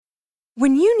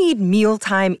When you need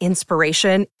mealtime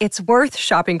inspiration, it's worth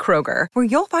shopping Kroger, where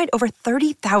you'll find over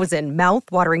 30,000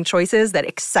 mouth-watering choices that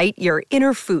excite your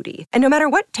inner foodie. And no matter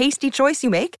what tasty choice you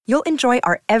make, you'll enjoy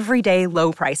our everyday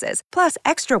low prices, plus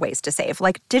extra ways to save,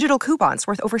 like digital coupons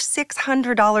worth over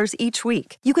 $600 each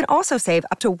week. You can also save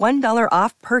up to $1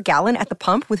 off per gallon at the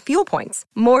pump with fuel points.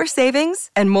 More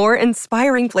savings and more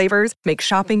inspiring flavors make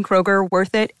shopping Kroger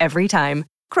worth it every time.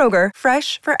 Kroger,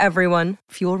 fresh for everyone.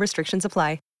 Fuel restrictions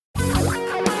apply.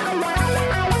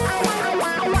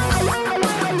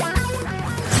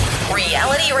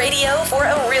 Reality radio for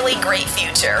a really great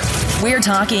future. We're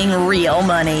talking real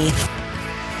money.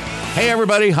 Hey,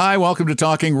 everybody. Hi. Welcome to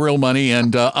Talking Real Money,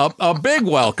 and a big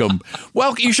welcome.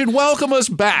 Well, you should welcome us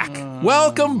back.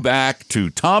 Welcome back to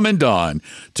Tom and Don,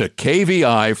 to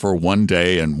KVI for one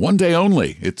day and one day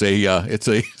only. It's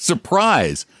a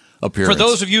surprise appearance. For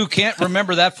those of you who can't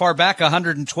remember that far back,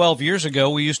 112 years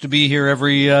ago, we used to be here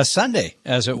every Sunday,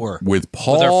 as it were. With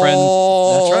Paul with our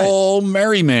friend,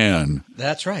 Merriman.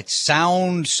 That's right.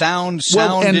 Sound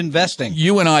and investing.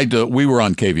 You and I, we were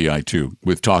on KVI, too,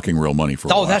 with Talking Real Money for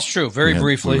a while. Oh, that's true. Very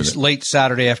briefly. It's late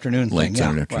Saturday afternoon thing.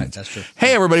 Saturday afternoon. Right, that's true.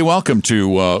 Hey, everybody. Welcome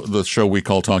to the show we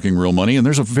call Talking Real Money, and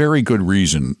there's a very good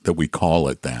reason that we call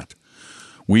it that.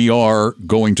 We are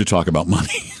going to talk about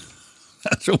money.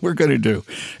 That's what we're going to do.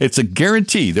 It's a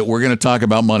guarantee that we're going to talk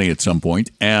about money at some point,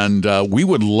 and we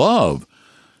would love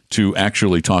to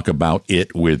actually talk about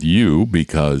it with you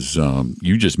because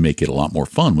you just make it a lot more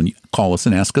fun when you call us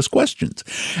and ask us questions.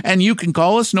 And you can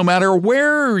call us no matter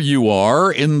where you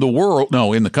are in the world,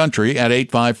 in the country, at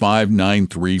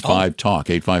 855-935-TALK,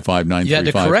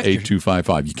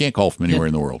 855-935-8255. You can't call from anywhere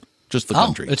in the world. Just the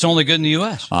country. It's only good in the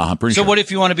U.S. Pretty sure. What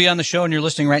if you want to be on the show and you're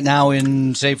listening right now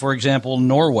in, say, for example,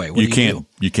 Norway? What do you do?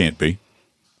 You can't be.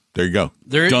 There you go.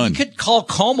 Done. You could call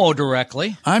Como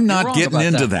directly. I'm not getting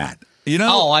into that. You know?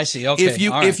 Oh, I see. Okay.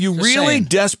 If you really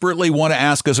desperately want to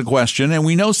ask us a question, and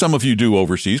we know some of you do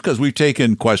overseas because we've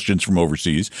taken questions from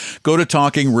overseas, go to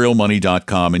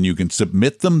talkingrealmoney.com and you can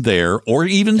submit them there or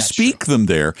even speak them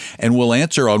there, and we'll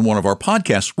answer on one of our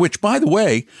podcasts, which, by the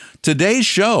way, today's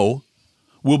show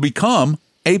will become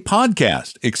a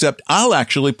podcast, except I'll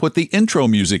actually put the intro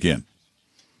music in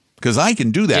because I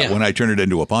can do that when I turn it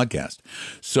into a podcast.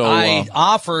 So I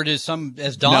offered, as Don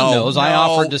knows, I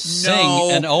offered to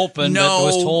sing and open, but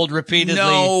was told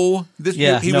repeatedly.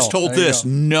 He was told this.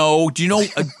 No, do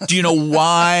you know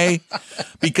why?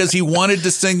 Because he wanted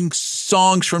to sing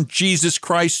songs from Jesus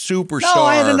Christ Superstar. No,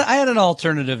 I had an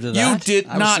alternative to that. You did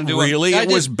not really.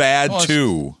 It was bad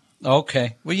too.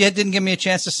 Okay. Well, you didn't give me a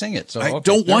chance to sing it. So I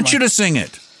don't want you to sing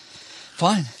it.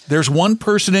 Fine. There's one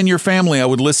person in your family I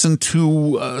would listen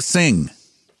to sing.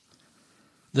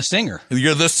 The singer.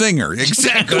 You're the singer.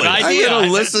 Exactly. Good idea. I'm going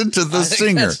to listen to the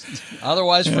singer.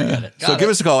 Otherwise, forget it. So give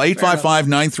us a call,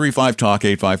 855-935-TALK,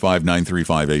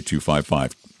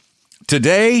 855-935-8255.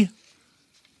 Today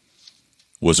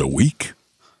was a week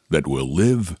that will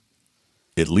live,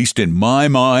 at least in my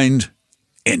mind,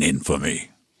 in infamy.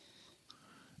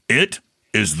 It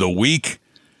is the week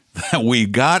that we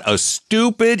got a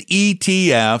stupid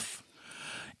ETF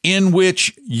in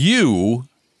which you,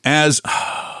 as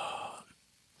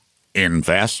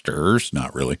investors,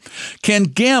 not really, can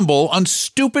gamble on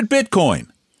stupid Bitcoin.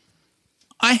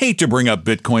 I hate to bring up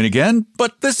Bitcoin again,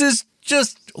 but this is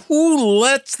just who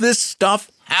lets this stuff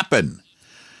happen.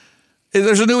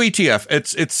 There's a new ETF.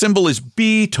 Its symbol is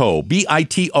BITO,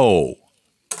 B-I-T-O.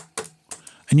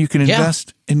 And you can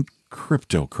invest in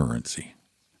cryptocurrency.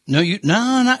 You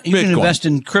can invest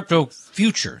in crypto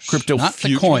futures, not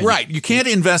the coin. Right. You can't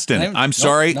invest in it. I'm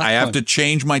sorry. I have to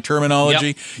change my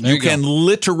terminology. Yep. You can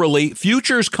literally,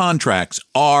 futures contracts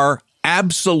are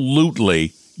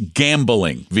absolutely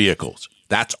gambling vehicles.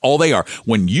 That's all they are.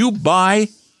 When you buy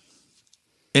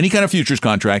any kind of futures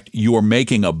contract, you are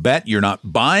making a bet. You're not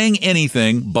buying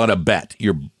anything but a bet.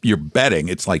 You're betting.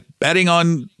 It's like betting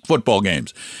on football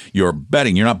games. You're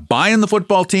betting. You're not buying the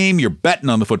football team. You're betting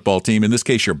on the football team. In this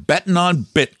case, you're betting on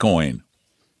Bitcoin.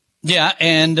 Yeah,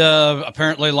 and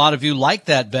apparently a lot of you like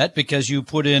that bet because you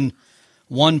put in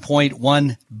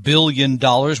 $1.1 billion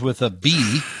with a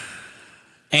B.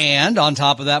 And on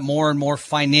top of that, more and more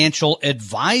financial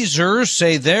advisors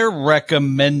say they're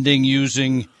recommending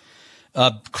using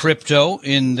crypto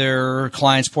in their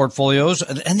clients' portfolios.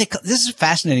 And this is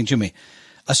fascinating to me.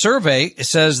 A survey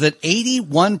says that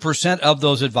 81% of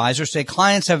those advisors say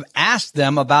clients have asked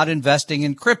them about investing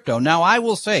in crypto. Now, I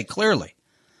will say clearly,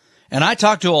 and I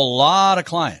talk to a lot of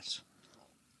clients,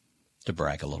 to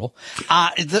brag a little,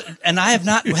 and I have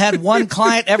not had one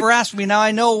client ever ask me. Now,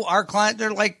 I know our client,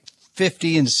 they're like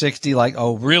 50 and 60, like,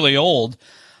 really old.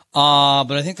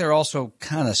 but I think they're also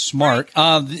kind of smart.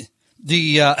 And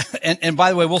by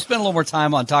the way, we'll spend a little more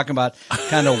time on talking about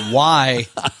kind of why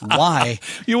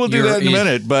you will do that in a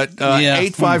minute. But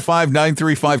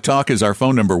 855-935-TALK is our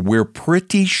phone number. We're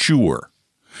pretty sure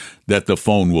that the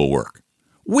phone will work.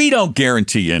 We don't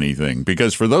guarantee anything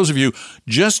because for those of you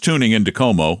just tuning into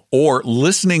Como or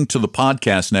listening to the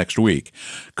podcast next week,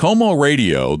 Como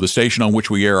Radio, the station on which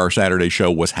we air our Saturday show,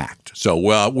 was hacked. So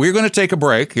we're going to take a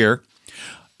break here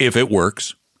if it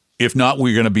works. If not,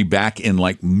 we're going to be back in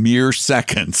like mere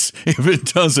seconds if it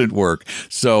doesn't work.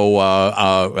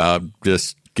 So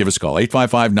just give us a call,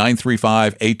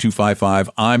 855-935-8255.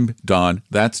 I'm Don.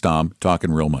 That's Tom,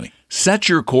 talking real money. Set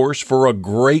your course for a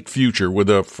great future with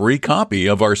a free copy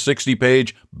of our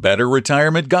 60-page Better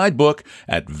Retirement Guidebook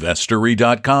at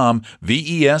vestory.com,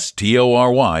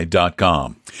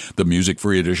 vestory.com. The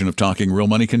music-free edition of Talking Real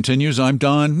Money continues. I'm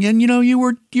Don, and you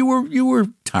were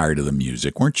tired of the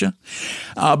music, weren't you?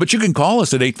 But you can call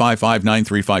us at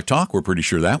 855-935-TALK. We're pretty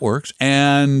sure that works.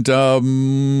 And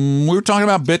we were talking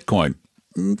about Bitcoin.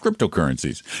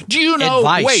 Cryptocurrencies. Do you know?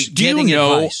 Advice. Wait, do you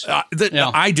know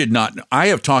that I did not? I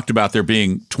have talked about there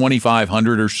being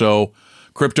 2,500 or so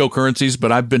cryptocurrencies,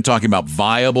 but I've been talking about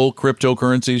viable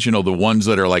cryptocurrencies. You know, the ones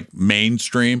that are like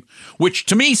mainstream, which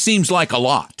to me seems like a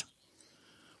lot.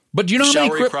 But do you know how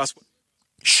many?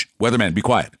 Shh, weatherman, be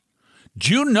quiet.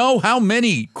 Do you know how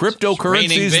many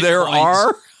cryptocurrencies there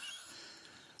are?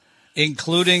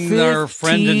 Including our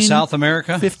friend in South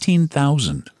America?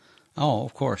 15,000. Oh,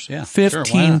 of course, yeah.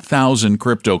 15,000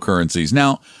 cryptocurrencies.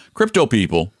 Now, crypto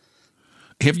people,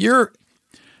 if you're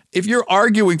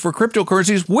arguing for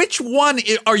cryptocurrencies, which one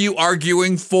are you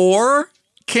arguing for?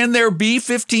 Can there be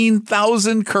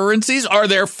 15,000 currencies? Are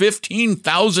there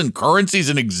 15,000 currencies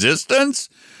in existence?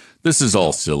 This is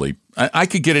all silly. I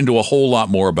could get into a whole lot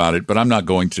more about it, but I'm not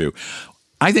going to.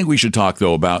 I think we should talk,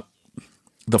 though, about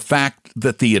the fact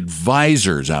that the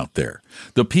advisors out there,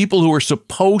 the people who are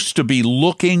supposed to be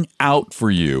looking out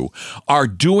for you, are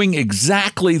doing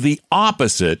exactly the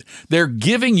opposite. They're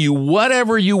giving you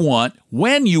whatever you want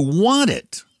when you want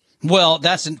it. Well,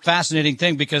 that's a fascinating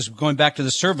thing because going back to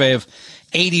the survey of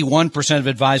 81% of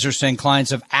advisors saying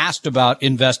clients have asked about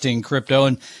investing in crypto,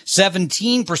 and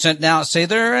 17% now say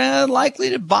they're likely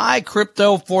to buy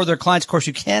crypto for their clients. Of course,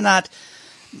 you cannot.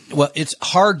 Well, it's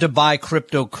hard to buy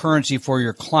cryptocurrency for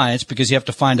your clients because you have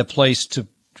to find a place to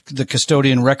the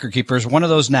custodian record keeper is one of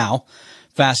those now,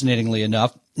 fascinatingly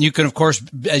enough. You can, of course,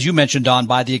 as you mentioned, Don,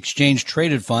 buy the exchange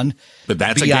traded fund. But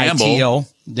that's BITO. a gamble.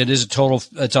 That is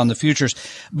it's on the futures.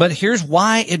 But here's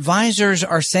why advisors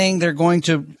are saying they're going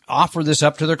to offer this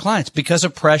up to their clients because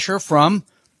of pressure from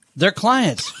their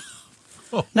clients.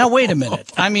 Now, wait a minute.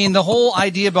 I mean, the whole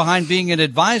idea behind being an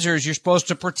advisor is you're supposed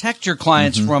to protect your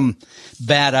clients from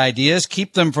bad ideas,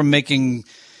 keep them from making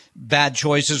bad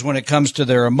choices when it comes to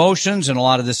their emotions. And a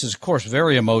lot of this is, of course,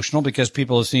 very emotional because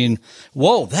people have seen,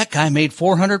 whoa, that guy made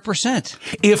 400%.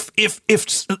 If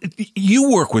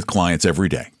you work with clients every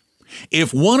day,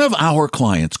 if one of our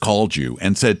clients called you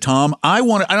and said, Tom,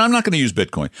 and I'm not going to use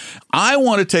Bitcoin. I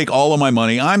want to take all of my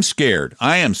money. I'm scared.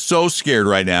 I am so scared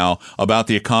right now about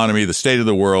the economy, the state of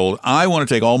the world. I want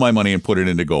to take all my money and put it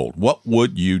into gold. What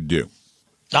would you do?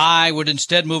 I would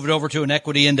instead move it over to an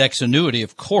equity index annuity,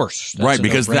 of course. Right,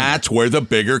 because that's where the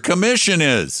bigger commission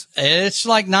is. It's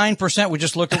like 9%. We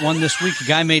just looked at one this week. A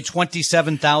guy made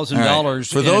 $27,000 in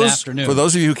an afternoon. For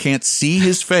those of you who can't see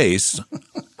his face,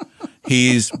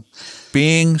 he's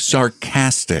being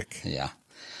sarcastic. Yeah.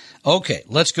 Okay,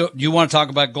 let's go. You want to talk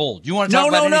about gold? You want to talk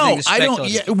about anything speculative?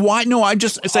 I don't. Yeah, why? No, I'm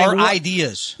just saying. Our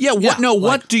ideas. Yeah.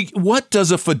 What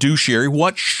does a fiduciary?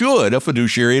 What should a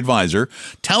fiduciary advisor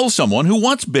tell someone who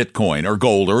wants Bitcoin or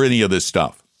gold or any of this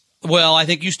stuff? Well, I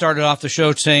think you started off the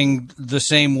show saying the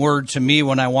same word to me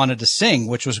when I wanted to sing,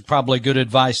 which was probably good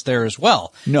advice there as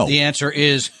well. No. The answer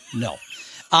is no.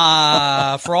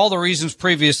 For all the reasons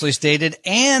previously stated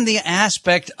and the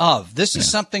aspect of this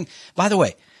is something, by the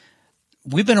way,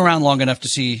 we've been around long enough to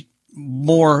see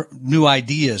more new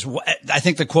ideas. I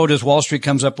think the quote is Wall Street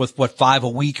comes up with 5 a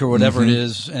week or whatever it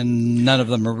is, and none of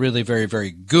them are really very,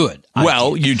 very good.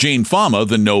 Well, Eugene Fama,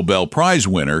 the Nobel Prize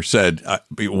winner, said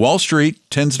Wall Street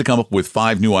tends to come up with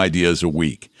 5 new ideas a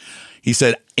week. He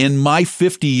said, in my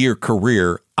 50-year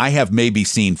career, I have maybe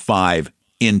seen 5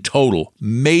 in total,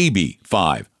 maybe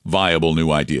 5 viable new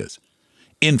ideas.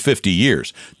 In 50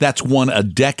 years, that's 1 a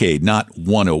decade, not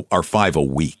 1 or 5 a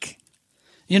week.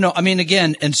 You know, I mean,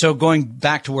 again, and so going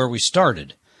back to where we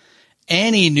started,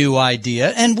 any new idea,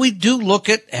 and we do look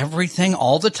at everything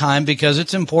all the time because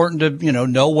it's important to,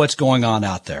 know what's going on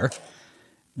out there.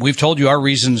 We've told you our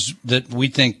reasons that we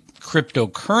think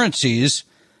cryptocurrencies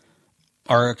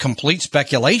are complete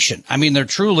speculation. I mean, they're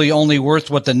truly only worth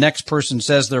what the next person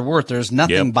says they're worth. There's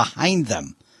nothing behind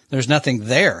them. There's nothing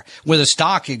there. With a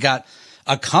stock, you got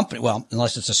a company. Well,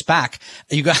 unless it's a SPAC,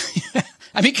 you got.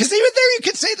 I mean, because even there, you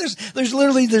could say there's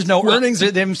literally no earnings. They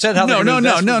haven't said how.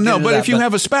 No. But if you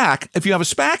have a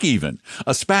SPAC, even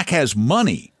a SPAC has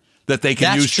money that they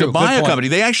can use to buy a company.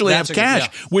 They actually have cash.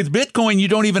 With Bitcoin, you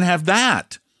don't even have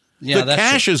that. Yeah, the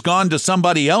cash has gone to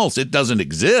somebody else. It doesn't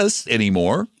exist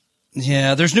anymore.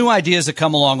 Yeah, there's new ideas that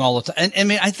come along all the time. And I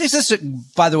mean, I think this,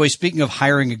 by the way, speaking of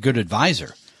hiring a good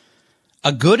advisor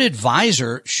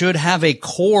should have a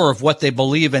core of what they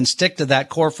believe and stick to that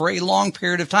core for a long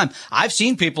period of time. I've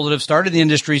seen people that have started the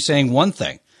industry saying one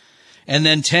thing, and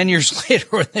then 10 years later,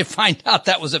 when they find out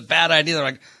that was a bad idea, they're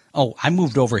like, oh, I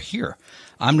moved over here.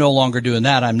 I'm no longer doing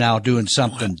that. I'm now doing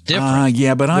something different.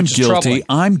 Yeah, but I'm guilty.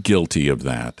 I'm guilty of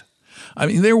that. I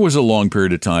mean, there was a long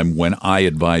period of time when I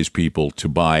advised people to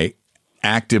buy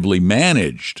actively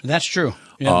managed. That's true.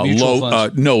 No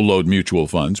load mutual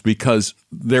funds, because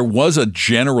there was a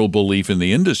general belief in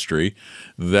the industry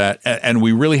that, and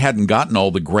we really hadn't gotten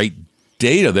all the great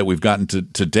data that we've gotten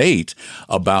to date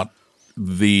about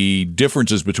the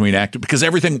differences between active, because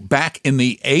everything back in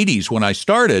the 80s when I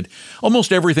started,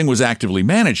 almost everything was actively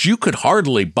managed. You could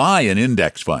hardly buy an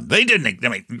index fund. They didn't. I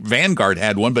mean, Vanguard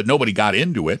had one, but nobody got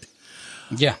into it.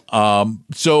 Yeah.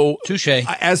 So touché.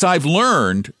 As I've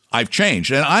learned, I've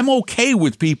changed, and I'm okay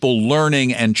with people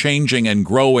learning and changing and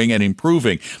growing and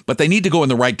improving, but they need to go in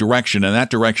the right direction. And that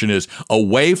direction is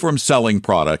away from selling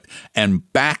product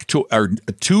and back to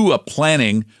a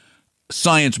planning,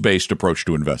 science-based approach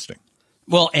to investing.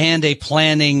 Well, and a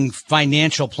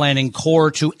financial planning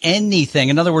core to anything.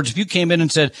 In other words, if you came in and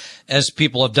said, as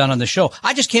people have done on the show,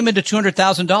 I just came into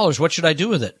 $200,000. What should I do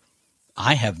with it?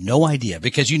 I have no idea,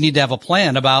 because you need to have a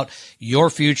plan about your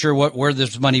future, where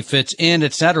this money fits in,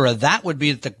 et cetera. That would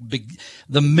be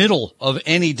the middle of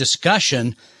any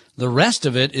discussion. The rest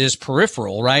of it is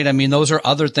peripheral, right? I mean, those are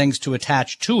other things to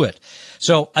attach to it.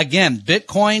 So again,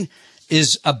 Bitcoin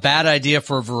is a bad idea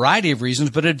for a variety of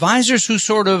reasons, but advisors who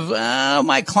sort of,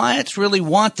 my clients really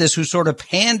want this, who sort of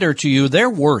pander to you, they're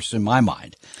worse in my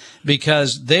mind,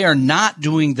 because they are not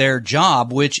doing their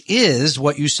job, which is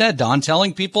what you said, Don,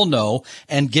 telling people no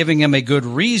and giving them a good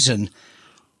reason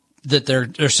that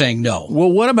they're saying no.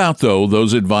 Well, what about, though,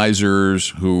 those advisors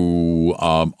who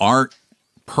aren't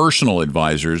personal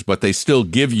advisors, but they still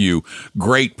give you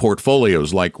great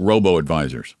portfolios like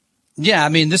robo-advisors? Yeah, I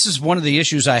mean, this is one of the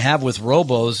issues I have with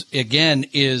robos, again,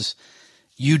 is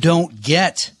you don't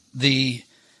get the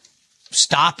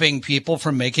stopping people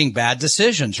from making bad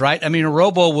decisions, right? I mean, a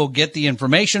robo will get the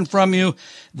information from you.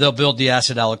 They'll build the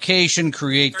asset allocation,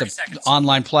 create the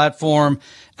online platform,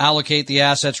 allocate the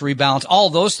assets, rebalance, all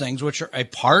those things, which are a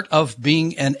part of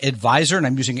being an advisor, and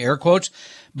I'm using air quotes,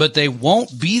 but they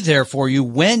won't be there for you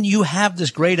when you have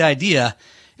this great idea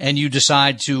and you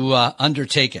decide to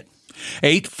undertake it.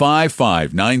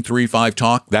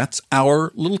 855-935-TALK. That's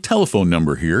our little telephone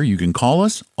number here. You can call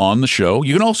us on the show.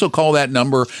 You can also call that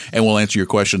number, and we'll answer your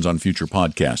questions on future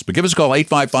podcasts. But give us a call,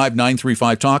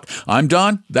 855-935-TALK. I'm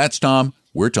Don. That's Tom.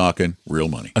 We're talking real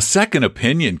money. A second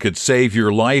opinion could save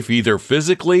your life either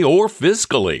physically or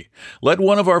fiscally. Let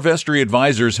one of our Vestory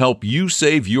advisors help you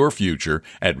save your future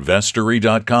at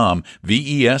Vestory.com,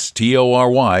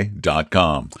 Vestory.com.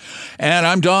 And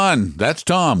I'm Don. That's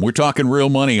Tom. We're talking real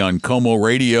money on Como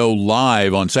Radio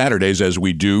live on Saturdays, as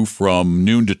we do from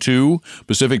noon to 2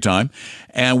 Pacific time.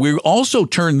 And we also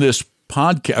turn this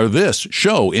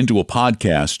show into a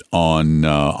podcast on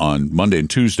Monday and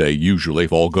Tuesday, usually,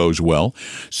 if all goes well.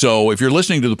 So if you're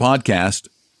listening to the podcast,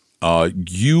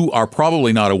 you are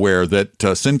probably not aware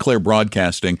that Sinclair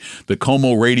Broadcasting, the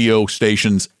Como radio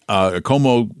stations,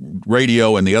 Como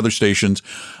Radio and the other stations,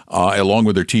 along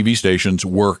with their TV stations,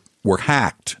 were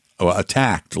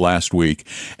attacked last week.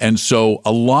 And so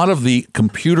a lot of the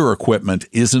computer equipment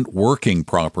isn't working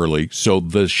properly. So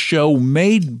the show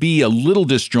may be a little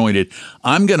disjointed.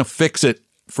 I'm going to fix it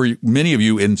for many of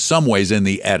you in some ways in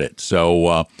the edit.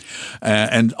 So,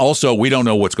 and also we don't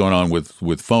know what's going on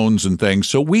with phones and things.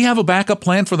 So we have a backup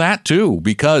plan for that too,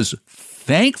 because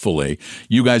thankfully,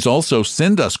 you guys also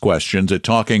send us questions at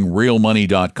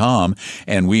talkingrealmoney.com,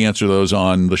 and we answer those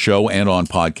on the show and on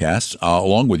podcasts,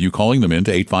 along with you calling them in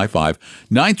to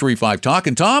 855-935-TALK.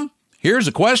 And Tom, here's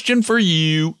a question for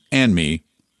you and me.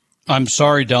 I'm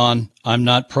sorry, Don. I'm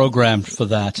not programmed for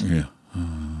that. Yeah.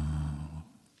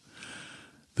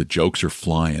 The jokes are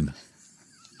flying.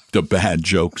 The bad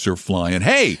jokes are flying.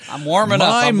 Hey, I'm warming up.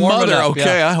 My I'm warming mother. up,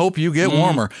 Okay, yeah. I hope you get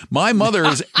warmer. My mother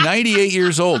is 98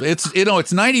 years old.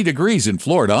 It's 90 degrees in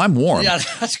Florida. I'm warm. Yeah,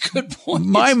 that's a good point.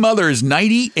 My mother is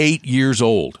 98 years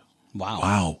old.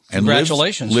 Wow. And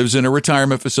Congratulations. lives in a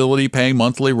retirement facility paying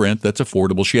monthly rent that's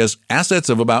affordable. She has assets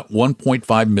of about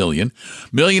 $1.5 million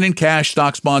in cash,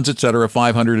 stocks, bonds, etc.,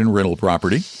 $500 in rental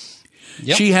property.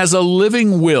 Yep. She has a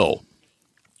living will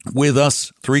with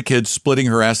us 3 kids splitting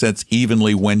her assets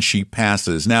evenly when she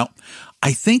passes. Now,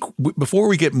 I think before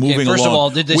we get moving First along, of all,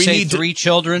 did they we say need 3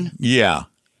 children? Yeah.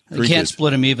 You 3 can't kids.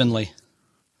 split them evenly.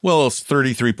 Well, it's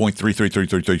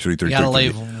 33.333333333. You gotta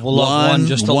leave one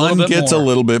just a little bit One gets more. a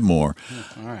little bit more.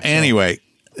 All right, Anyway,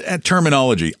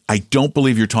 terminology. I don't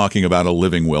believe you're talking about a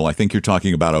living will. I think you're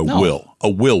talking about a will. A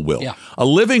will. Yeah. A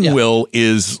living Yeah. will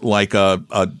is like a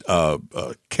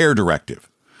care directive.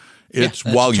 It's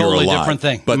that's while a you're totally alive. different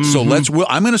thing. But so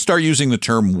I'm going to start using the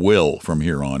term will from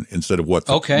here on instead of what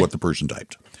the person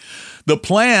typed. The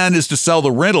plan is to sell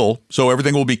the rental, so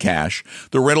everything will be cash.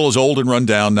 The rental is old and run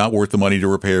down, not worth the money to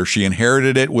repair. She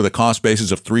inherited it with a cost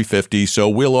basis of $350,000, so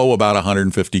we'll owe about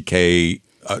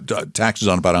 $150,000 taxes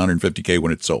on about $150,000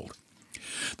 when it's sold.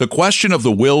 The question of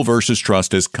the will versus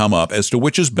trust has come up as to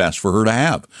which is best for her to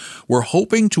have. We're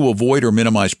hoping to avoid or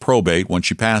minimize probate when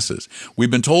she passes. We've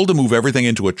been told to move everything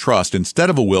into a trust instead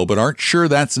of a will, but aren't sure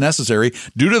that's necessary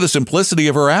due to the simplicity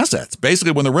of her assets.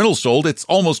 Basically, when the rental's sold, it's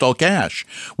almost all cash.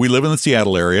 We live in the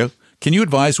Seattle area. Can you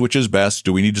advise which is best?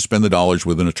 Do we need to spend the dollars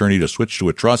with an attorney to switch to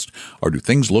a trust, or do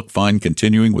things look fine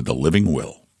continuing with the living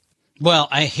will? Well,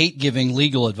 I hate giving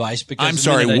legal advice because I'm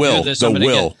sorry, will.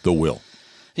 The will.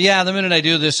 Yeah, the minute I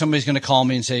do this, somebody's going to call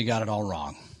me and say you got it all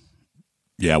wrong.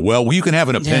 Yeah, well, you can have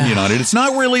an opinion on it. It's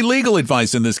not really legal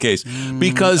advice in this case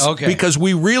because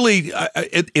we really,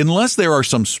 unless there are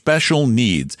some special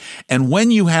needs, and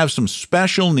when you have some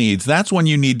special needs, that's when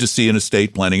you need to see an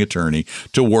estate planning attorney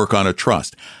to work on a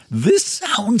trust. This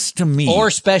sounds to me or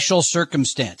special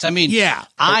circumstance. I mean, yeah,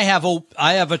 I have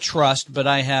a trust, but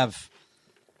I have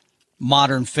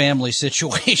modern family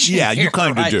situation. Yeah, you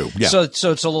kind of do. Yeah. So it's a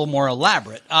little more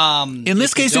elaborate. In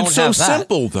this case, it's so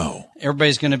simple, though.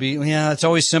 Everybody's going to be, it's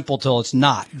always simple till it's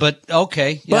not. But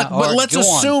okay. Yeah, but let's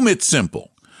assume it's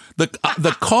simple.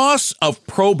 The costs of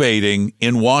probating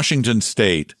in Washington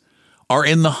State are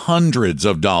in the hundreds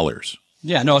of dollars.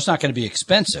 Yeah, no, it's not going to be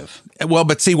expensive. Well,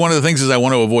 but see, one of the things is I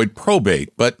want to avoid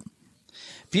probate, but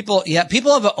people have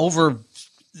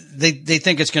They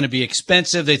think it's going to be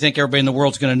expensive. They think everybody in the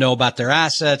world's going to know about their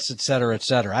assets, et cetera, et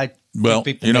cetera. I think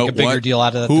people make a bigger deal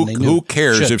out of that than they knew. Who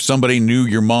cares if somebody knew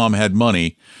your mom had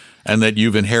money and that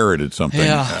you've inherited something?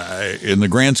 Yeah. In the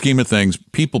grand scheme of things,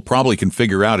 people probably can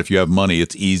figure out if you have money.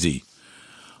 It's easy.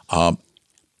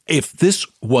 If this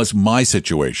was my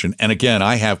situation, and again,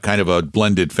 I have kind of a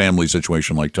blended family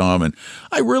situation like Tom, and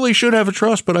I really should have a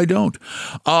trust, but I don't.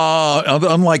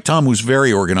 Unlike Tom, who's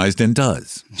very organized and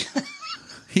does.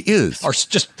 He is. Or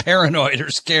just paranoid or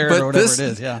scared or whatever it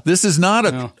is. Yeah. This is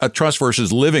not a trust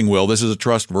versus living will. This is a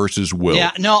trust versus will.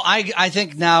 Yeah. No, I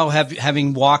think now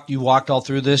having walked all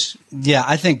through this. Yeah,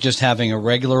 I think just having a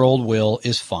regular old will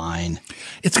is fine.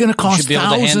 It's going to cost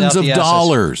thousands of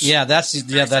dollars. Yeah, that's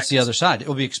the other side. It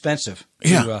will be expensive.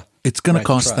 It's going to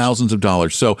cost thousands of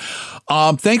dollars. So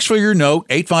thanks for your note.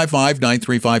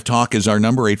 855-935-TALK is our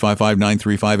number,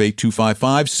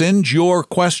 855-935-8255. Send your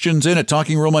questions in at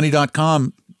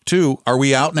talkingrealmoney.com too. Are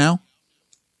we out now?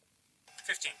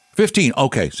 15.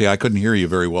 Okay. See, I couldn't hear you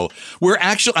very well.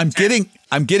 I'm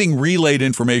getting relayed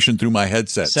information through my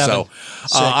headset. 7,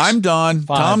 6, I'm Don.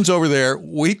 5. Tom's over there.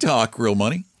 We talk real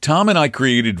money. Tom and I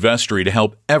created Vestory to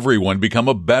help everyone become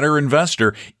a better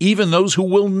investor, even those who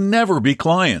will never be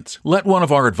clients. Let one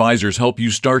of our advisors help you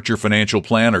start your financial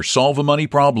plan or solve a money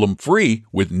problem free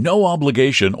with no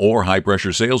obligation or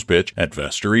high-pressure sales pitch at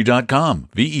Vestory.com.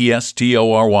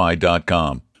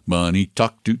 Vestory.com. Money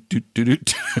talk.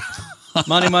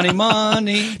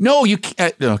 Money. No, you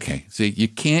can't. Okay, see, you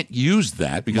can't use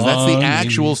that because that's the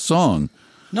actual song.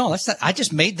 No, that's not. I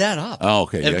just made that up. Oh,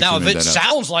 okay. If it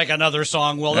sounds like another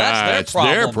song, well, that's their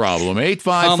problem. Their problem.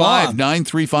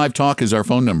 855-935-TALK is our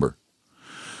phone number.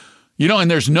 And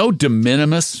there's no de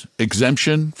minimis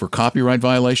exemption for copyright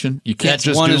violation. You can't That's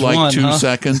just one do is like one, 2 huh?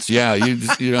 seconds. Yeah,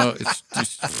 it's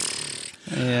just.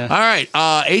 Yeah. All right.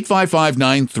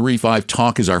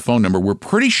 855-935-TALK is our phone number. We're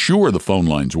pretty sure the phone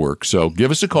lines work, so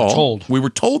give us a call. We were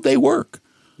told they work.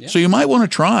 Yeah. So you might want to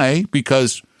try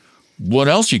because what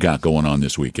else you got going on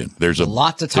this weekend? There's a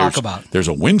lot to talk about. There's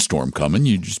a windstorm coming.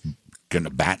 You just going to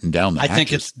batten down the hatches. I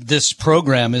think this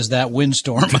program is that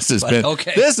windstorm. This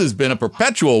has been a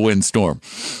perpetual windstorm.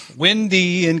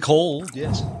 Windy and cold,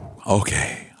 yes.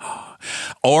 Okay.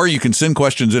 Or you can send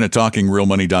questions in at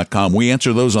talkingrealmoney.com. We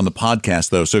answer those on the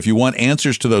podcast, though. So if you want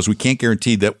answers to those, we can't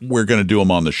guarantee that we're going to do them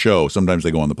on the show. Sometimes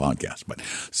they go on the podcast, but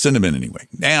send them in anyway.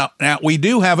 Now we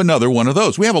do have another one of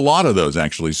those. We have a lot of those,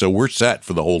 actually, so we're set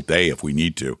for the whole day if we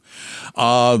need to.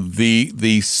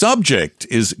 The subject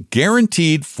is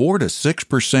guaranteed 4 to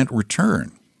 6%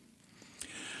 return.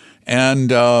 And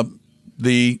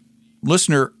the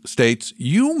listener states,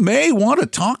 you may want to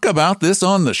talk about this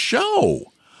on the show.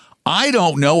 I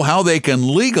don't know how they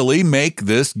can legally make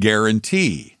this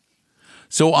guarantee.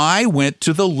 So I went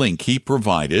to the link he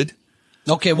provided.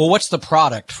 Okay, well, what's the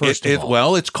product, first of all?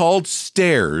 Well, it's called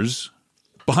Stairs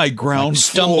by Ground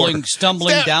Floor.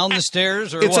 Stumbling down the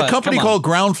stairs, or it's what? A company called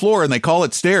Ground Floor, and they call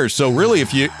it Stairs. So really,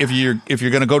 if you're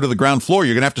going to go to the ground floor,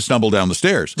 you're going to have to stumble down the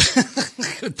stairs.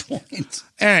 Good point.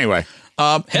 Anyway.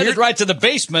 Headed right to the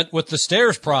basement with the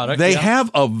Stairs product. They have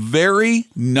a very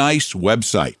nice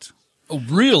website. Oh,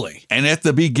 really? And at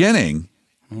the beginning,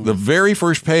 the very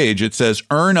first page, it says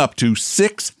earn up to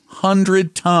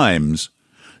 600 times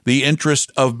the interest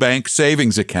of bank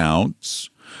savings accounts.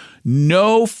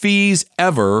 No fees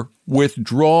ever.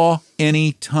 Withdraw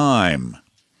any time.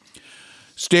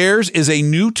 Stairs is a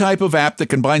new type of app that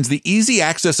combines the easy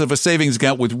access of a savings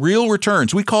account with real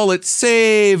returns. We call it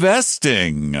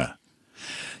Savesting.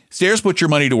 Stairs puts your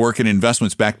money to work in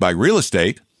investments backed by real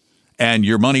estate, and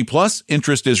your money plus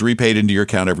interest is repaid into your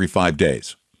account every 5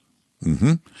 days.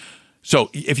 So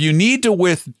if you need to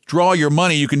withdraw your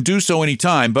money, you can do so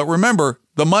anytime. But remember,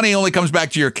 the money only comes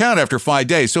back to your account after 5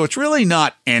 days. So it's really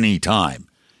not any time.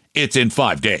 It's in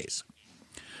 5 days.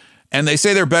 And they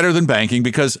say they're better than banking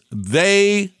because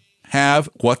they have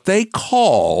what they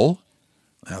call,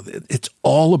 it's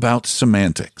all about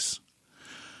semantics,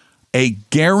 a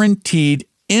guaranteed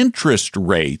interest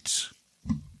rate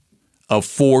of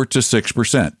 4 to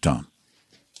 6%, Tom.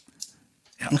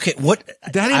 Okay, what?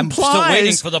 That implies, I'm still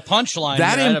waiting for the punchline.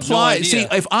 That implies, see,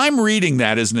 if I'm reading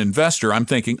that as an investor, I'm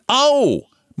thinking, oh,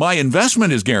 my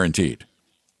investment is guaranteed,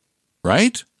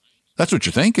 right? That's what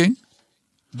you're thinking.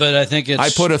 But I think it's I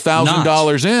put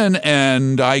 $1,000 in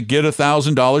and I get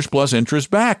 $1,000 plus interest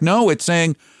back. No, it's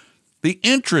saying the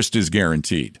interest is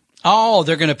guaranteed. Oh,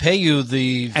 they're going to pay you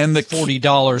the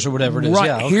 $40 or whatever it is. Right.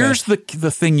 Yeah, okay. Here's the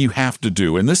thing you have to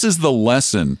do, and this is the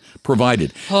lesson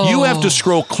provided. You have to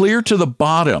scroll clear to the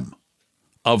bottom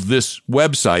of this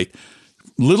website.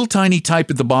 Little tiny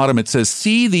type at the bottom. It says,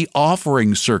 see the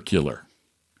offering circular.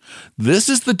 This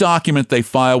is the document they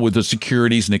file with the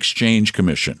Securities and Exchange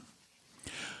Commission.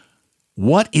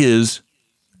 What is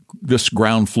this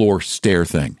Ground Floor Stair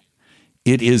thing?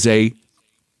 It is a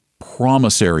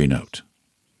promissory note.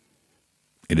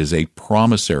 It is a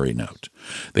promissory note.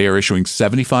 They are issuing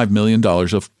 $75 million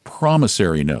of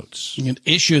promissory notes. You can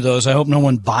issue those. I hope no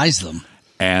one buys them.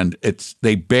 And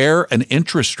they bear an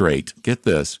interest rate, get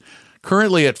this,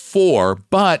 currently at 4,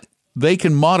 but they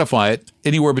can modify it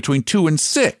anywhere between 2 and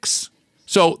 6.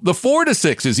 So the 4 to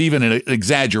 6 is even an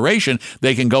exaggeration.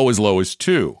 They can go as low as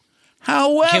 2.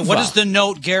 However, okay, what is the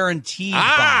note guaranteed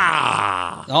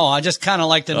by? Oh, I just kind of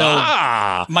like to know,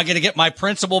 am I going to get my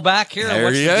principal back here? There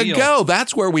What's you the deal? go.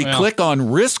 That's where we click on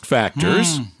risk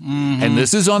factors. And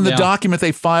this is on the document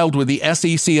they filed with the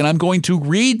SEC. And I'm going to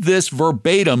read this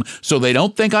verbatim so they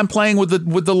don't think I'm playing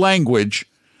with the language.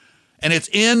 And it's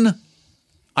in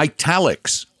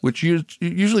italics, which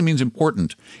usually means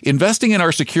important. Investing in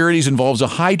our securities involves a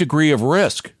high degree of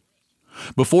risk.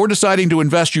 Before deciding to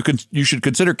invest, you should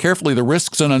consider carefully the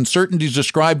risks and uncertainties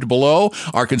described below,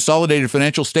 our consolidated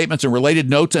financial statements and related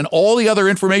notes, and all the other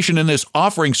information in this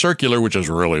offering circular, which is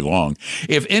really long.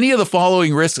 If any of the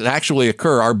following risks actually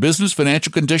occur, our business,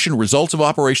 financial condition, results of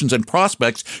operations, and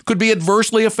prospects could be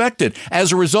adversely affected.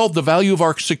 As a result, the value of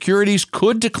our securities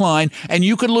could decline, and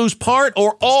you could lose part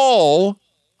or all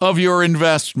of your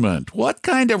investment. What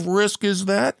kind of risk is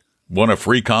that? Want a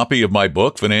free copy of my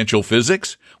book, Financial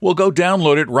Physics? Well, go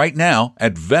download it right now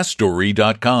at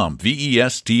vestory.com,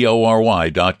 vestory.com.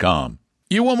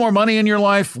 You want more money in your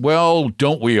life? Well,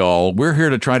 don't we all? We're here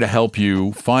to try to help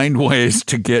you find ways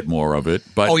to get more of it.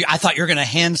 But I thought you were going to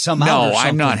hand some out. No,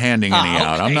 I'm not handing any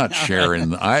out. I'm not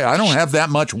sharing. I don't have that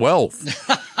much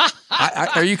wealth.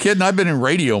 Are you kidding? I've been in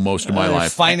radio most of my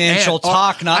life. Financial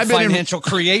talk, not financial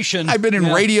creation. I've been in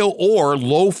radio or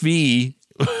low-fee.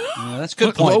 That's a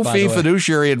good point. Low-fee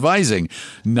fiduciary advising,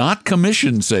 not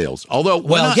commission sales. Although,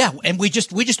 and we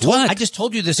just told. I just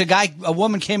told you this. A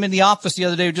woman came in the office the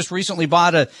other day who just recently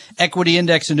bought a equity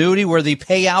index annuity where the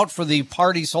payout for the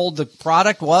party sold the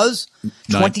product was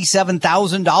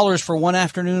 $27,000 for one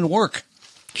afternoon of work.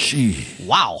 Gee,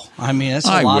 wow! I mean, that's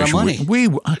a lot of money. We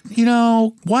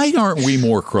why aren't we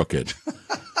more crooked?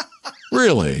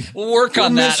 Really? We'll work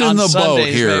on We're that missing on the boat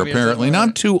Sundays, here, maybe. apparently.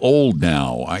 Not too old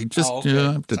now. I just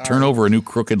have to turn over a new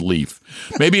crooked leaf.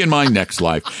 Maybe in my next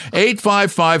life.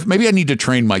 855, maybe I need to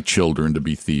train my children to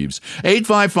be thieves.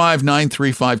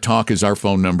 855-935-TALK is our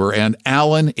phone number. And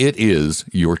Alan, it is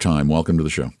your time. Welcome to the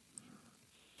show.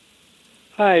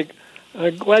 Hi.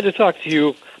 Glad to talk to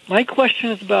you. My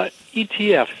question is about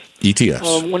ETFs.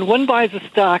 ETFs. When one buys a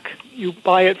stock, you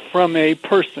buy it from a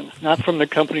person, not from the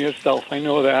company itself. I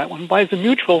know that. When one buys a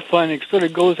mutual fund, it sort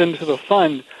of goes into the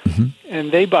fund,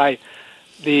 and they buy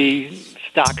the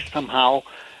stock somehow.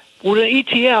 With an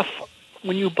ETF,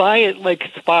 when you buy it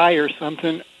like SPY or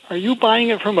something, are you buying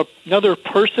it from another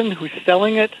person who's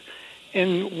selling it?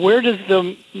 And where does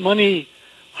the money,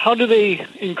 how do they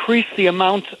increase the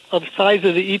amount of size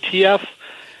of the ETF?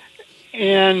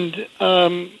 And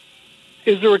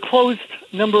is there a closed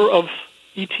number of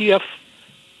ETF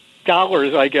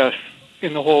dollars, I guess,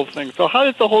 in the whole thing? So how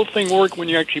does the whole thing work when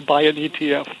you actually buy an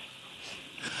ETF?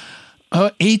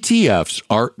 ETFs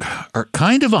are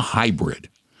kind of a hybrid.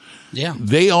 Yeah.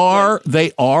 They are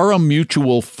a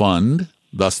mutual fund,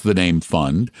 thus the name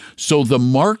fund. So the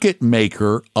market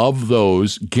maker of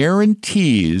those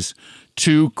guarantees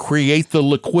to create the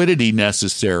liquidity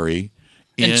necessary.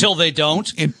 Until they don't.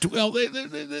 Well,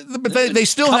 but they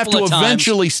still have to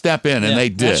eventually step in, and they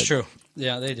did. That's true.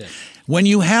 Yeah, they did. When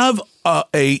you have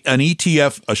an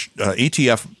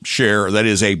ETF share that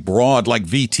is a broad, like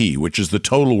VT, which is the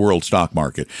total world stock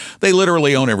market, they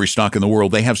literally own every stock in the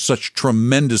world. They have such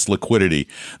tremendous liquidity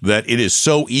that it is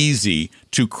so easy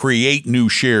to create new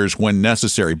shares when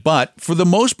necessary. But for the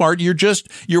most part,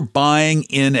 you're buying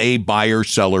in a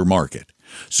buyer-seller market.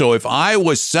 So if I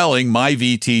was selling my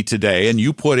VT today and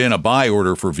you put in a buy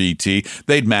order for VT,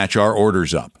 they'd match our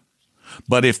orders up.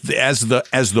 But if as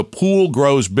the pool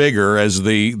grows bigger,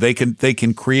 they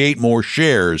can create more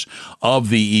shares of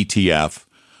the ETF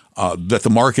that the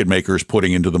market maker is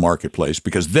putting into the marketplace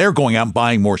because they're going out and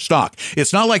buying more stock.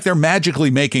 It's not like they're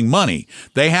magically making money.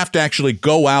 They have to actually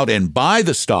go out and buy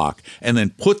the stock and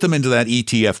then put them into that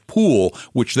ETF pool,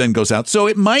 which then goes out. So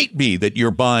it might be that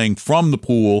you're buying from the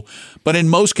pool, but in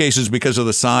most cases, because of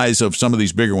the size of some of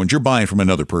these bigger ones, you're buying from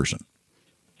another person.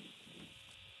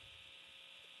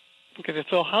 Okay,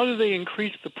 so how do they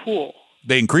increase the pool?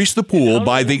 They increase the pool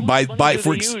by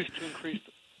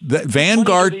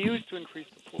Vanguard.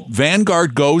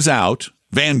 Vanguard goes out.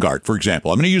 Vanguard, for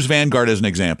example, I'm going to use Vanguard as an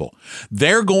example.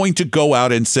 They're going to go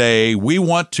out and say, we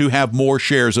want to have more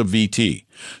shares of VT.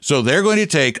 So they're going to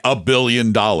take $1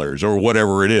 billion or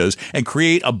whatever it is and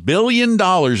create $1 billion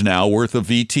now worth of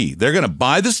VT. They're going to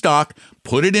buy the stock,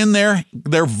 put it in their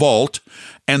vault,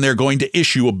 and they're going to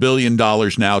issue $1 billion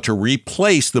now to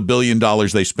replace the $1 billion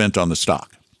they spent on the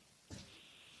stock.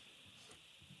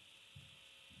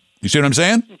 You see what I'm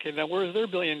saying? Okay, now where does their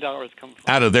 $1 billion come from?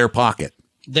 Out of their pocket.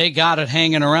 They got it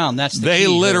hanging around. That's the They key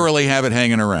literally have it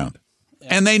hanging around. Yeah.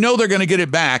 And they know they're going to get it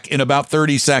back in about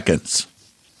 30 seconds.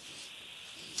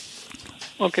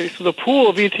 Okay, so the pool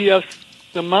of ETFs,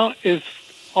 the amount is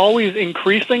always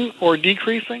increasing or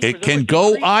decreasing? It can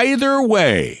go either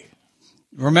way.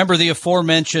 Remember the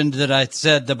aforementioned that I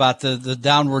said about the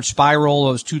downward spiral?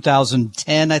 It was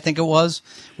 2010, I think it was,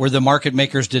 where the market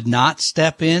makers did not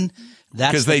step in.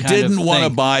 Because they didn't want to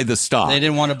buy the stock. They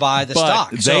didn't want to buy the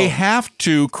stock. They have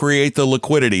to create the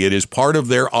liquidity. It is part of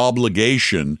their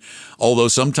obligation, although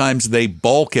sometimes they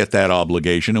balk at that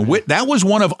obligation. And that was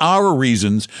one of our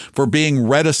reasons for being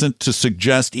reticent to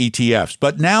suggest ETFs.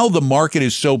 But now the market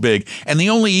is so big, and the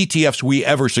only ETFs we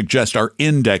ever suggest are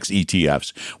index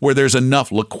ETFs, where there's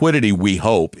enough liquidity, we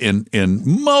hope, in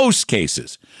most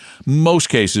cases. Most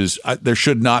cases, there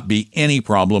should not be any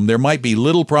problem. There might be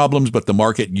little problems, but the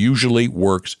market usually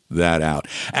works that out.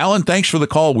 Alan, thanks for the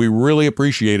call. We really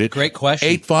appreciate it. Great question.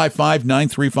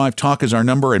 855-935-TALK is our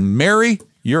number. And Mary,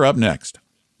 you're up next.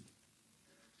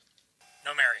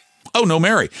 No Mary. Oh, no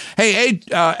Mary. Hey,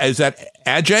 is that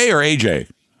Ajay or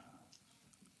AJ?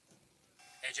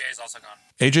 AJ is also gone.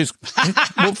 AJ's,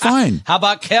 well, fine. How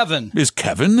about Kevin? Is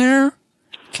Kevin there?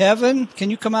 Kevin,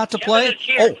 can you come out to play?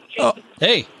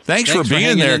 Hey. Thanks for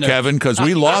being there, Kevin, because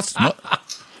we lost. I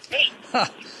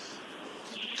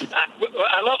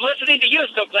love listening to you,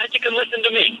 so glad you can listen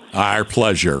to me. Our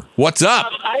pleasure. What's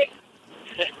up?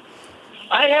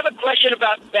 I have a question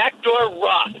about backdoor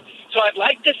Roth. So I'd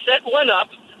like to set one up.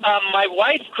 My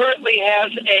wife currently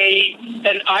has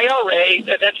an IRA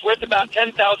that's worth about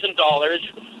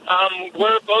 $10,000.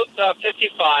 We're both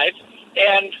 55,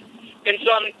 and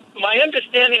so my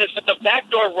understanding is that the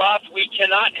backdoor Roth, we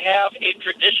cannot have a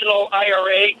traditional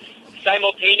IRA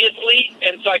simultaneously.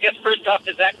 And so I guess first off,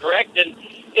 is that correct? And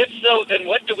if so, then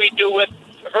what do we do with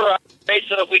her IRA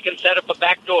so that we can set up a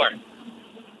backdoor?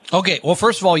 Okay. Well,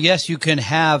 first of all, yes, you can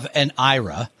have an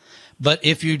IRA, but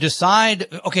if you decide,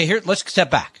 okay, here, let's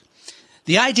step back.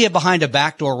 The idea behind a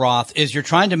backdoor Roth is you're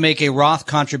trying to make a Roth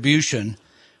contribution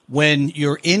when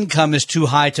your income is too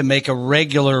high to make a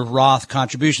regular Roth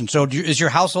contribution. So is your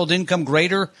household income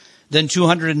greater than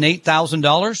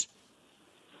 $208,000?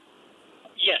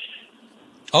 Yes.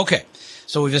 Okay.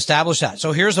 So we've established that.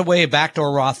 So here's the way a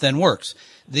backdoor Roth then works.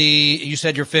 You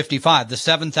said you're 55. The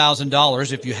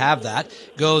 $7,000, if you have that,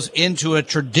 goes into a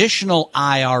traditional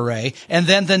IRA. And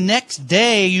then the next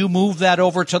day you move that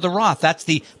over to the Roth. That's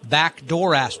the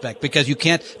backdoor aspect because you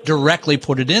can't directly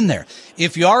put it in there.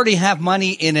 If you already have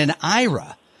money in an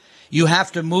IRA, you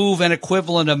have to move an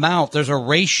equivalent amount. There's a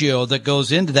ratio that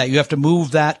goes into that. You have to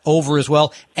move that over as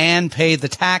well and pay the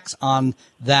tax on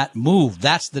that move.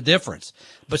 That's the difference.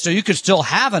 But so you could still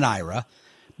have an IRA,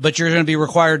 but you're going to be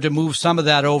required to move some of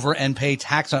that over and pay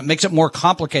tax on it. It makes it more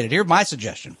complicated. Here's my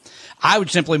suggestion. I would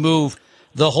simply move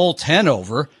the whole 10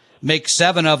 over, make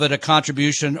 7 of it a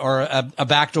contribution or a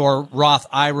backdoor Roth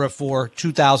IRA for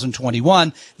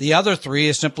 2021. The other 3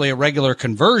 is simply a regular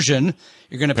conversion.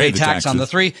 You're going to pay tax on the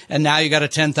 3, and now you got a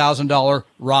 $10,000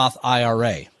 Roth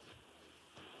IRA.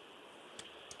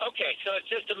 Okay, so it's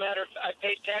just a matter of I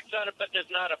pay tax on it, but there's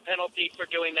not a penalty for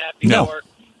doing that before. No.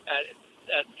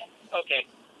 Okay.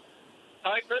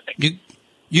 All right, perfect.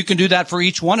 You can do that for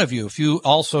each one of you if you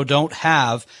also don't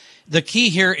have. The key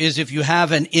here is if you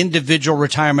have an individual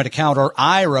retirement account or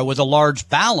IRA with a large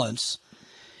balance,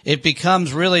 it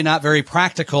becomes really not very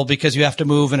practical because you have to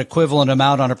move an equivalent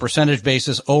amount on a percentage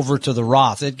basis over to the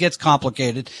Roth. It gets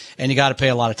complicated and you got to pay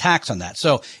a lot of tax on that.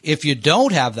 So if you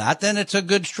don't have that, then it's a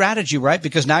good strategy, right?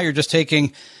 Because now you're just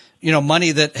taking,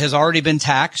 money that has already been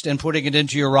taxed and putting it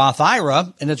into your Roth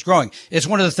IRA and it's growing. It's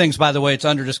one of the things, by the way, it's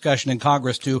under discussion in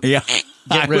Congress to get rid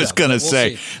of. I was going to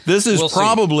say, this is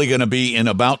probably going to be in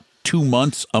about 2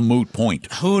 months a moot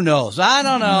point. Who knows? I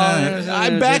don't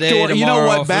know. Backdoor, you know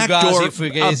what? A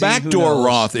backdoor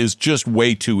Roth is just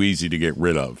way too easy to get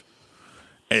rid of.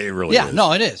 It really is. Yeah,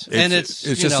 no, it is. It's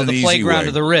just the playground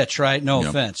of the rich, right? No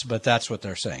offense, but that's what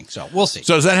they're saying. So we'll see.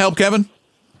 So does that help, Kevin?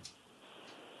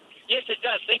 Yes, it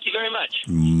does. Thank you very much.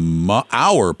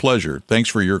 Our pleasure. Thanks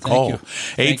for your call.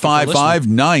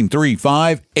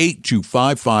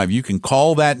 855-935-8255. You can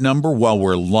call that number while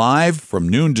we're live from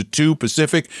noon to 2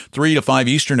 Pacific, 3 to 5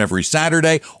 Eastern every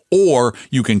Saturday, or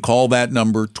you can call that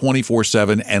number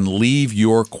 24/7 and leave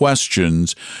your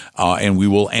questions, and we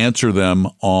will answer them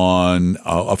on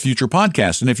a future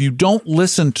podcast. And if you don't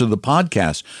listen to the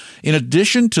podcast, in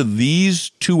addition to these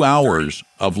 2 hours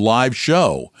of live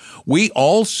show, we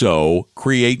also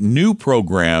create new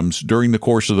programs during the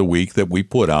course of the week that we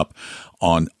put up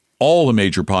on all the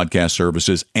major podcast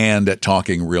services and at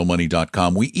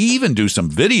talkingrealmoney.com. We even do some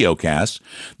video casts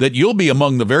that you'll be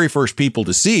among the very first people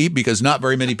to see because not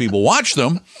very many people watch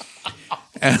them.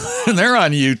 And they're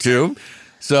on YouTube.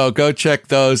 So go check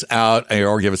those out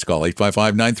or give us a call,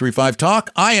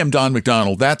 855-935-TALK. I am Don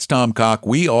McDonald. That's Tom Cock.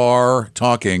 We are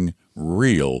talking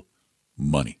real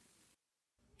money.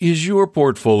 Is your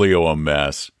portfolio a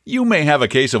mess? You may have a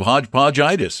case of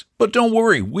hodgepodgeitis, but don't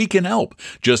worry, we can help.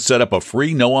 Just set up a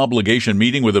free, no-obligation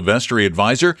meeting with a Vestory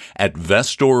advisor at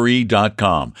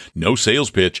Vestory.com. No sales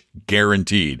pitch,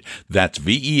 guaranteed. That's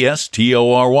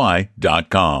Vestory.com.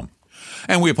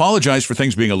 And we apologize for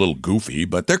things being a little goofy,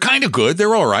 but they're kind of good.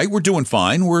 They're all right. We're doing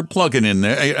fine. We're plugging in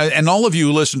there. And all of you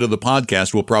who listen to the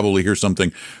podcast will probably hear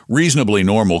something reasonably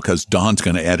normal because Don's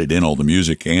going to edit in all the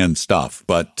music and stuff.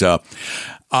 But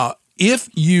if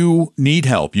you need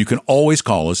help, you can always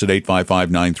call us at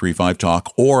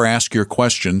 855-935-TALK or ask your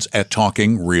questions at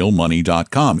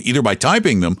talkingrealmoney.com, either by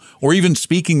typing them or even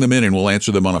speaking them in, and we'll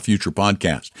answer them on a future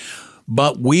podcast.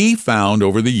 But we found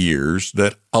over the years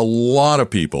that a lot of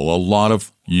people, a lot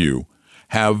of you,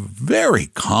 have very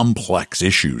complex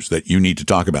issues that you need to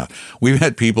talk about. We've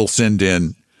had people send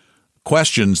in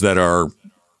questions that are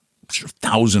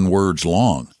 1,000 words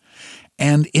long.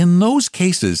 And in those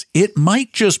cases, it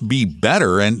might just be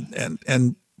better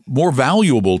and more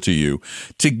valuable to you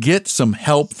to get some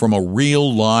help from a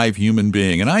real live human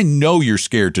being. And I know you're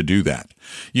scared to do that.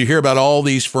 You hear about all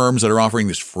these firms that are offering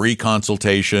this free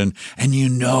consultation, and you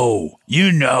know,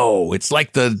 it's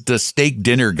like the steak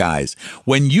dinner guys.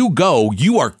 When you go,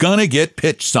 you are going to get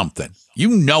pitched something. You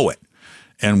know it.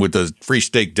 And with the free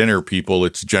steak dinner people,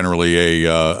 it's generally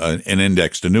an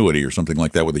indexed annuity or something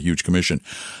like that with a huge commission.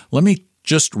 Let me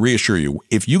just reassure you,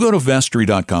 if you go to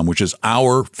Vestory.com, which is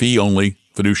our fee-only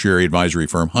fiduciary advisory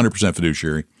firm, 100%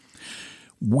 fiduciary,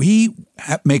 we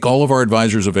make all of our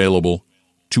advisors available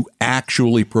to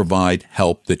actually provide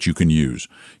help that you can use.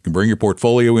 You can bring your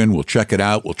portfolio in. We'll check it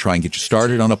out. We'll try and get you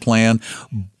started on a plan.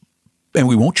 And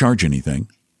we won't charge anything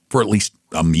for at least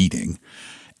a meeting.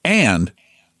 And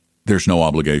there's no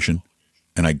obligation.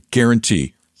 And I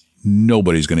guarantee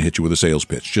nobody's going to hit you with a sales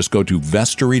pitch. Just go to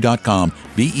vestory.com,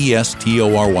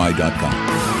 vestory.com.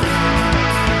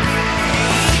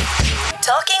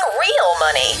 Talking Real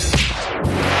Money.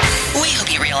 We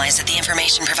hope you realize that the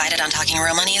information provided on Talking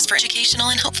Real Money is for educational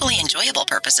and hopefully enjoyable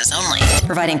purposes only.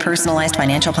 Providing personalized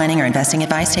financial planning or investing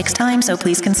advice takes time, so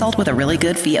please consult with a really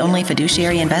good fee-only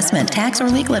fiduciary investment, tax, or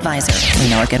legal advisor. We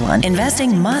know a good one.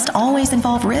 Investing must always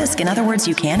involve risk. In other words,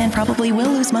 you can and probably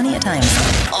will lose money at times.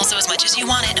 Also, as much as you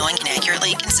want it, no one can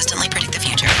accurately, consistently predict the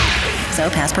future. So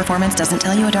past performance doesn't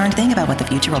tell you a darn thing about what the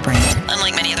future will bring.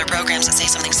 Unlike many other programs that say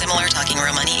something similar, Talking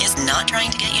Real Money is not trying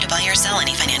to get you to buy or sell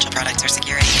any financial products or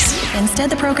securities. Instead,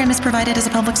 the program is provided as a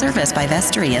public service by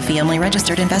Vestory, a fee-only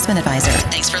registered investment advisor.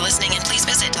 Thanks for listening, and please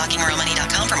visit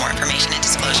TalkingRealMoney.com for more information and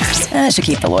disclosures. That should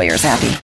keep the lawyers happy.